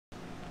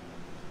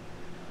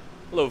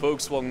Hello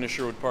folks, welcome to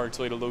Sherwood Park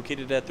Toyota,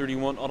 located at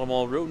 31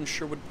 Automall Road in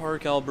Sherwood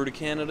Park, Alberta,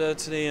 Canada.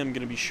 Today I'm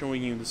going to be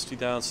showing you this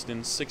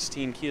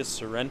 2016 Kia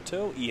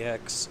Sorento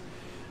EX.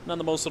 Now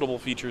the most notable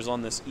features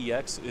on this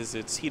EX is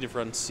its heated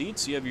front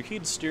seats. You have your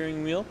heated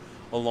steering wheel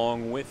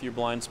along with your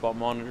blind spot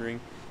monitoring.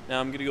 Now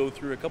I'm going to go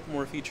through a couple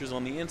more features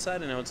on the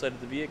inside and outside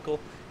of the vehicle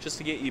just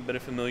to get you better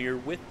familiar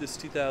with this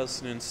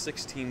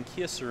 2016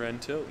 Kia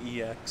Sorento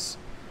EX.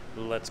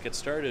 Let's get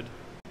started.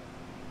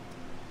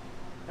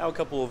 Now a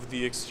couple of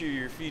the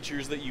exterior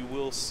features that you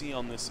will see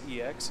on this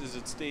EX is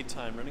its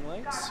daytime running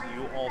lights.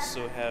 You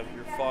also have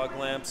your fog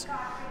lamps.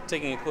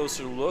 Taking a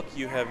closer look,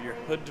 you have your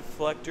hood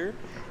deflector,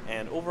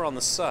 and over on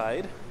the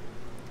side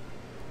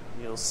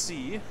you'll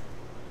see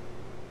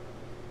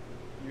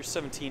your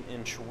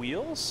 17-inch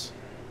wheels.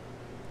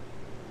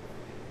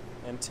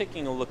 And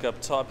taking a look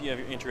up top, you have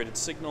your integrated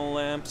signal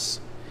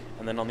lamps,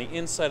 and then on the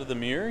inside of the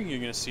mirror you're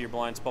going to see your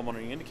blind spot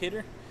monitoring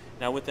indicator.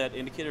 Now with that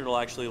indicator, it'll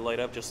actually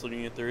light up just letting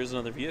you know if there is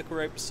another vehicle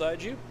right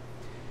beside you.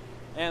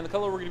 And the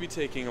color we're going to be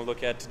taking a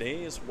look at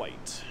today is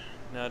white.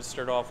 Now to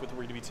start off with, we're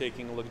going to be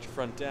taking a look at your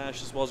front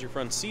dash as well as your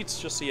front seats,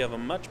 just so you have a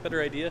much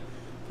better idea of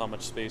how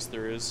much space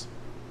there is.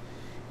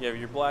 You have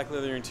your black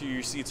leather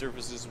interior seat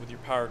surfaces with your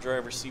power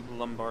driver seat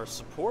lumbar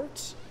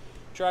support.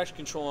 Traction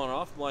control on and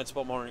off, blind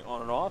spot monitoring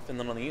on and off, and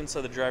then on the inside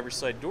of the driver's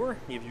side door,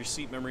 you have your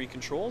seat memory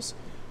controls,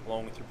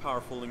 along with your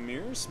power folding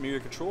mirrors, mirror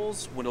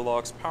controls, window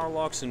locks, power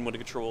locks, and window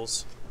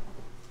controls.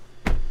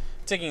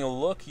 Taking a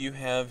look, you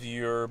have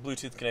your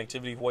Bluetooth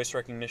connectivity, voice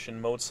recognition,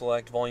 mode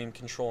select, volume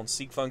control, and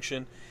seek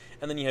function,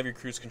 and then you have your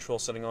cruise control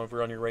setting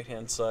over on your right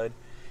hand side.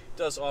 It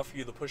does offer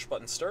you the push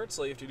button start,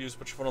 so all you have to do is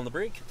put your foot on the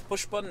brake, hit the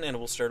push button, and it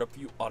will start up for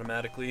you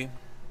automatically.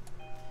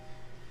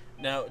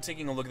 Now,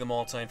 taking a look at the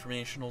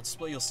multi-informational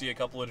display, you'll see a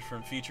couple of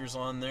different features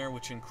on there,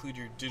 which include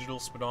your digital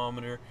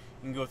speedometer.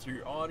 You can go through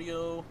your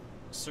audio,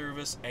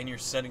 service, and your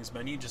settings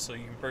menu, just so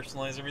you can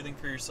personalize everything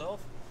for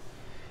yourself.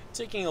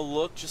 Taking a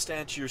look just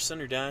at your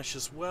center dash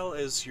as well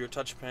as your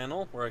touch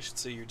panel, or I should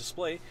say your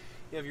display,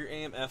 you have your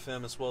AM,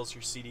 FM, as well as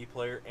your CD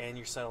player and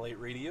your satellite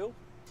radio.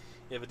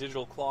 You have a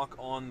digital clock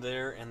on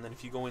there, and then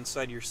if you go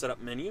inside your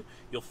setup menu,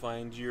 you'll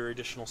find your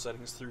additional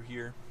settings through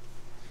here.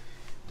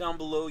 Down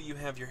below you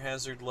have your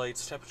hazard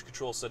lights, temperature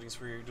control settings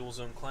for your dual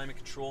zone climate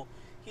control,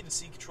 heated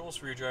seat controls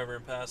for your driver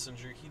and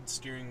passenger, heated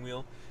steering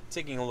wheel.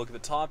 Taking a look at the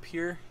top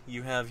here,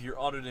 you have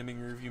your auto-dimming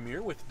rearview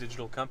mirror with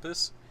digital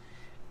compass.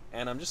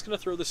 And I'm just going to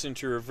throw this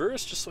into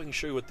reverse just so I can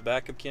show you what the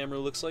backup camera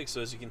looks like.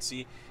 So as you can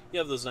see, you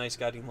have those nice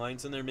guiding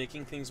lines in there,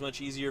 making things much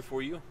easier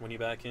for you when you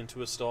back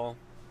into a stall.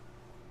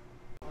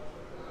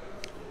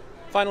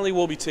 Finally,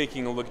 we'll be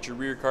taking a look at your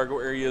rear cargo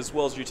area as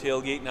well as your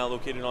tailgate, now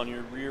located on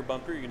your rear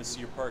bumper. You're going to see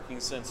your parking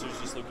sensors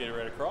just located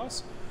right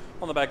across.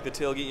 On the back of the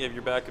tailgate, you have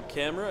your backup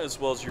camera as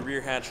well as your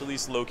rear hatch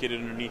release located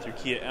underneath your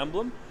Kia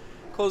emblem.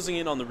 Closing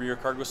in on the rear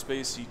cargo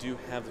space, you do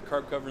have the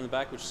carb cover in the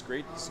back, which is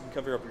great. This can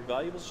cover up your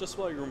valuables just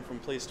while you're roaming from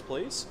place to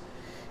place.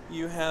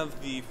 You have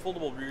the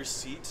foldable rear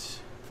seat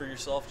for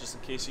yourself, just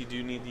in case you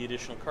do need the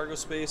additional cargo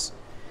space.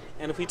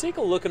 And if we take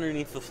a look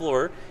underneath the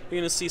floor, you're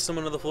going to see some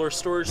under the floor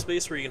storage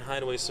space where you can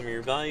hide away some of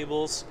your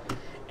valuables,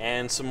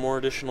 and some more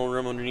additional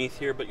room underneath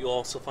here, but you'll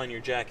also find your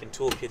jack and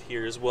toolkit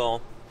here as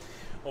well.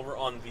 Over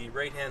on the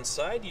right hand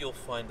side, you'll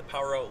find the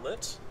power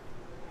outlet.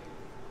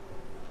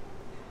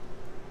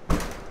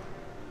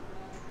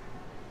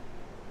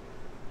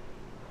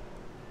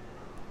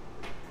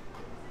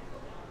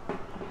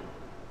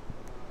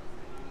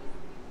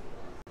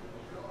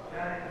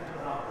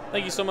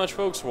 Thank you so much,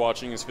 folks, for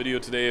watching this video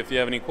today. If you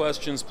have any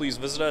questions, please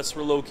visit us.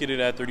 We're located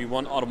at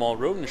 31 Automall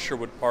Road in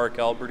Sherwood Park,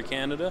 Alberta,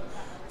 Canada.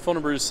 Phone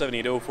number is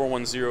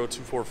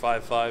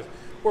 780-410-2455,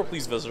 or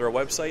please visit our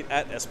website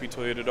at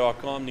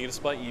sptoyota.com. Need us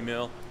by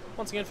email.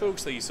 Once again,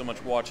 folks, thank you so much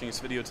for watching this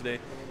video today.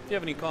 If you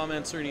have any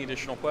comments or any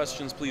additional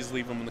questions, please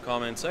leave them in the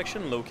comment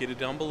section located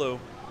down below.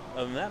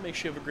 Other than that, make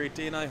sure you have a great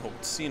day, and I hope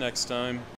to see you next time.